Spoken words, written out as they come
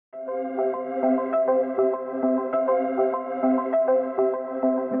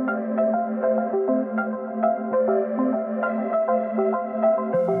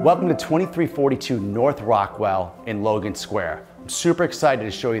Welcome to 2342 North Rockwell in Logan Square. I'm super excited to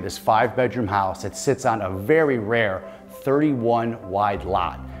show you this 5-bedroom house that sits on a very rare 31 wide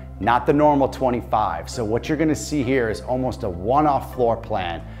lot, not the normal 25. So what you're gonna see here is almost a one-off floor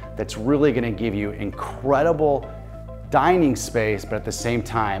plan that's really gonna give you incredible dining space, but at the same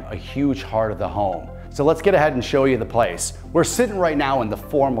time, a huge heart of the home. So let's get ahead and show you the place. We're sitting right now in the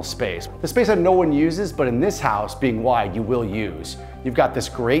formal space. The space that no one uses, but in this house, being wide, you will use. You've got this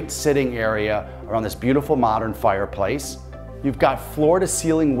great sitting area around this beautiful modern fireplace. You've got floor to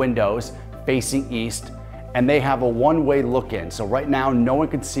ceiling windows facing east, and they have a one-way look in. So right now, no one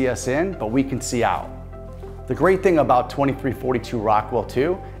can see us in, but we can see out. The great thing about 2342 Rockwell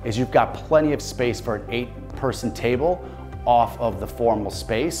too, is you've got plenty of space for an 8-person table off of the formal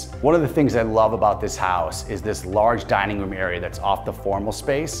space. One of the things I love about this house is this large dining room area that's off the formal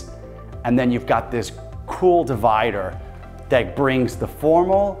space. And then you've got this cool divider that brings the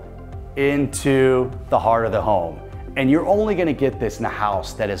formal into the heart of the home. And you're only gonna get this in a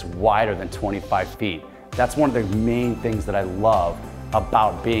house that is wider than 25 feet. That's one of the main things that I love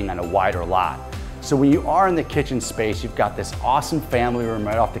about being on a wider lot. So when you are in the kitchen space, you've got this awesome family room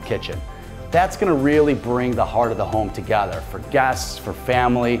right off the kitchen. That's gonna really bring the heart of the home together for guests, for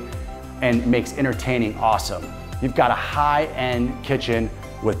family, and makes entertaining awesome. You've got a high-end kitchen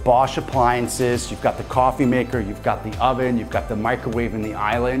with Bosch appliances, you've got the coffee maker, you've got the oven, you've got the microwave in the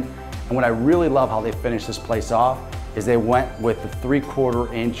island. And what I really love how they finished this place off is they went with the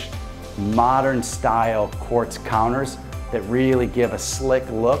 3/4 inch modern style quartz counters that really give a slick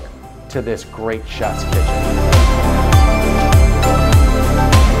look to this great chef's kitchen.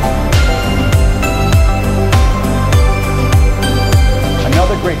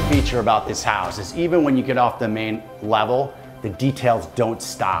 Another great feature about this house is even when you get off the main level, the details don't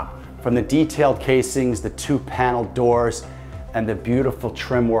stop. From the detailed casings, the 2-panel doors, and the beautiful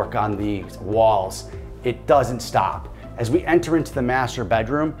trim work on the walls, it doesn't stop. As we enter into the master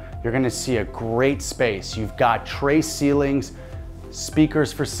bedroom, you're gonna see a great space. You've got tray ceilings,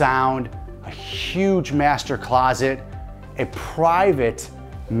 speakers for sound, a huge master closet, a private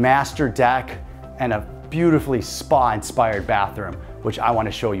master deck, and a beautifully spa-inspired bathroom, which I want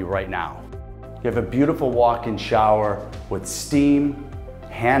to show you right now. You have a beautiful walk-in shower with steam,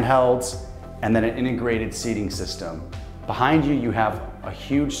 handhelds, and then an integrated seating system. Behind you, you have a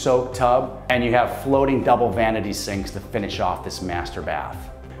huge soak tub, and you have floating double vanity sinks to finish off this master bath.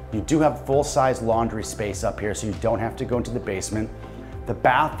 You do have full-size laundry space up here, so you don't have to go into the basement. The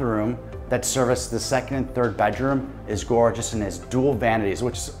bathroom that services the 2nd and 3rd bedroom is gorgeous and has dual vanities,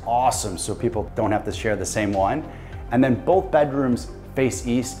 which is awesome, so people don't have to share the same one. And then both bedrooms face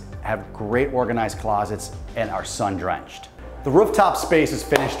east, have great organized closets, and are sun-drenched. The rooftop space is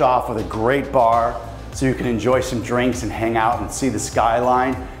finished off with a great bar, so you can enjoy some drinks and hang out and see the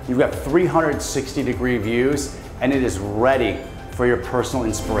skyline. You've got 360-degree views, and it is ready for your personal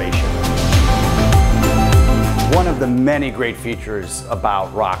inspiration. One of the many great features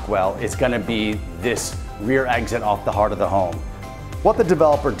about Rockwell is gonna be this rear exit off the heart of the home. What the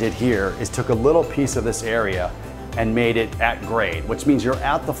developer did here is took a little piece of this area and made it at grade, which means you're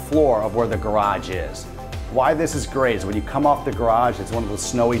at the floor of where the garage is. Why this is great is when you come off the garage, it's one of those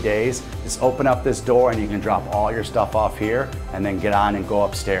snowy days, just open up this door and you can drop all your stuff off here and then get on and go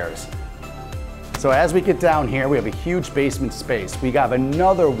upstairs. So as we get down here, we have a huge basement space. We have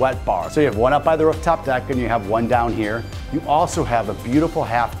another wet bar. So you have one up by the rooftop deck and you have one down here. You also have a beautiful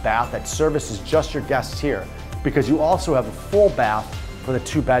half bath that services just your guests here, because you also have a full bath for the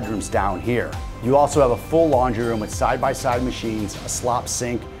 2 bedrooms down here. You also have a full laundry room with side-by-side machines, a slop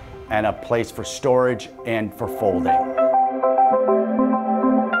sink, and a place for storage and for folding.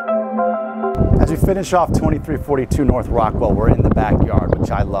 As we finish off 2342 North Rockwell, we're in the backyard,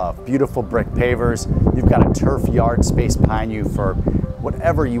 which I love. Beautiful brick pavers. You've got a turf yard space behind you for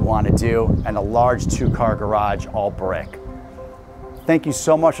whatever you want to do, and a large 2-car garage, all brick. Thank you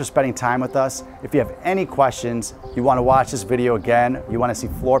so much for spending time with us. If you have any questions, you want to watch this video again, you want to see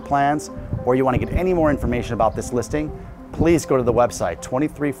floor plans, or you want to get any more information about this listing, please go to the website,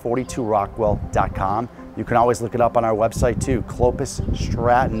 2342rockwell.com. You can always look it up on our website too,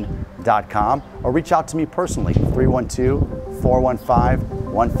 KlopasStratton.com, or reach out to me personally,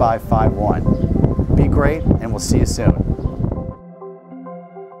 312-415-1551. Be great, and we'll see you soon.